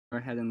Go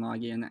ahead and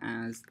log in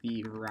as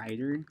the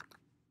writer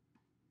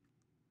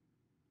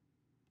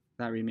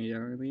that we made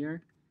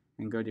earlier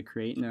and go to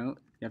create note.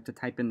 You have to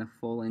type in the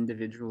full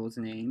individual's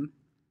name,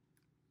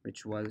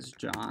 which was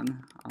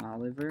John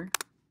Oliver.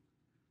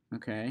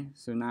 Okay,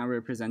 so now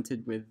we're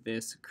presented with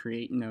this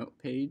create note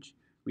page.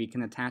 We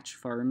can attach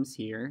forms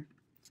here,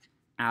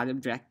 add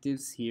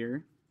objectives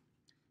here,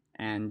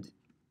 and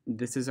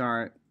this is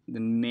the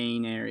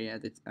main area,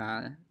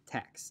 the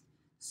text.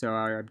 So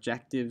our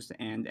objectives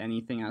and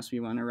anything else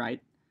we want to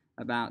write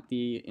about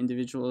the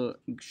individual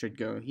should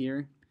go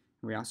here.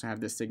 We also have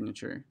the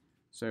signature.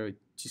 So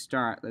to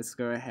start, let's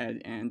go ahead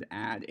and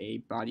add a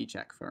body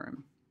check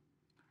form.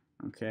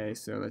 Okay,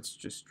 so let's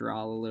just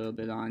draw a little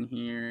bit on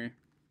here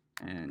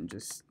and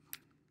just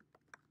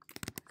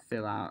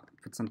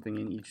put something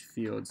in each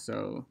field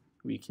so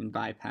we can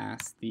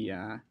bypass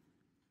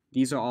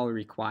these are all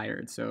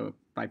required. So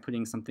by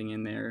putting something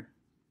in there,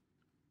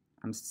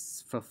 I'm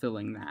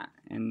fulfilling that.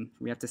 And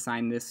we have to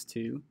sign this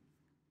too.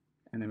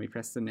 And then we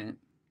press submit.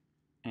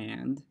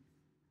 And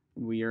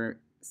we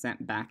are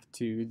sent back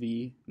to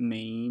the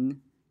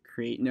main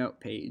create note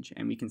page.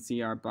 And we can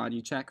see our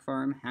body check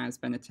form has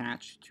been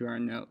attached to our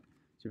note.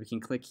 So we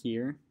can click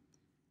here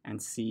and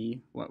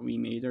see what we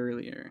made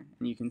earlier.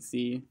 And you can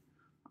see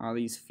all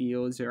these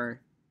fields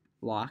are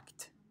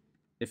locked.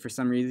 If for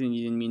some reason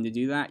you didn't mean to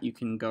do that, you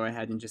can go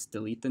ahead and just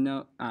delete the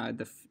note,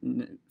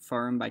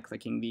 form by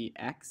clicking the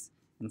X,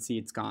 and see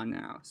it's gone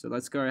now. So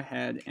let's go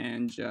ahead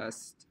and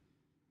just,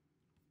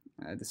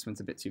 this one's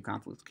a bit too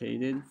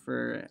complicated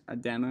for a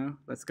demo.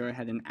 Let's go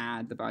ahead and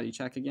add the body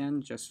check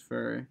again, just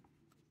for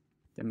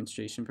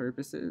demonstration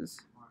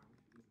purposes.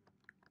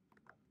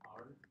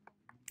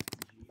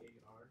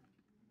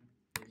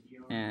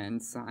 And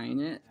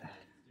sign it,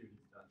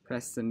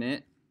 press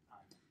submit.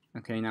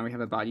 Okay, now we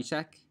have a body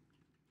check,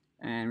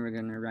 and we're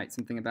going to write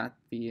something about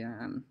the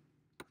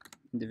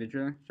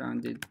individual. John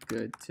did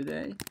good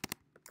today,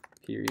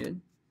 period.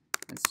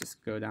 Let's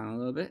just go down a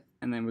little bit,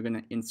 and then we're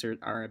going to insert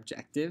our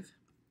objective.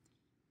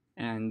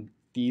 And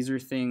these are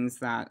things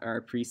that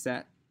are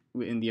preset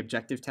in the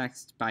objective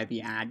text by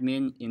the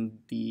admin in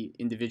the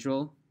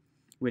individual,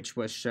 which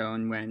was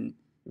shown when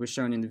it was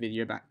shown in the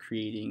video about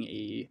creating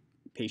a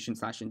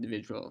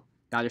patient/individual.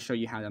 That'll show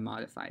you how to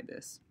modify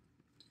this.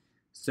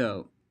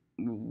 So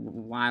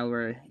while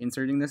we're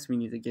inserting this, we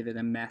need to give it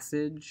a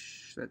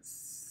message. Let's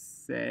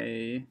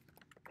say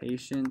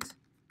patient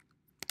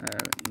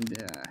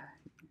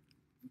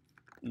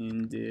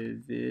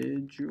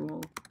individual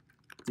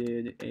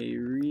did a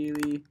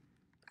really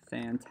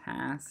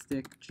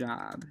fantastic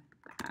job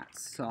at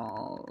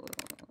solving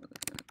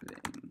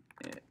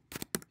it,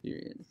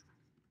 period.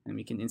 And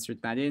we can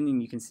insert that in,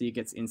 and you can see it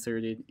gets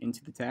inserted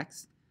into the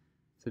text.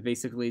 So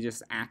basically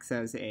just acts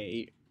as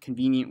a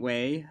convenient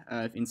way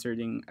of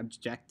inserting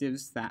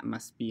objectives that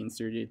must be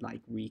inserted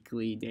like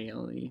weekly,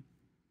 daily.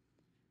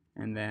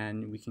 And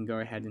then we can go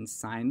ahead and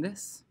sign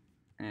this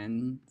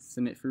and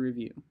submit for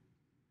review.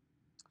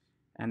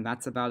 And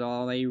that's about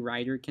all a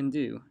writer can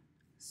do.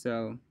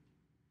 So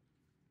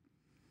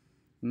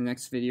in the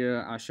next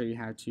video, I'll show you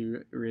how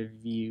to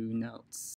review notes.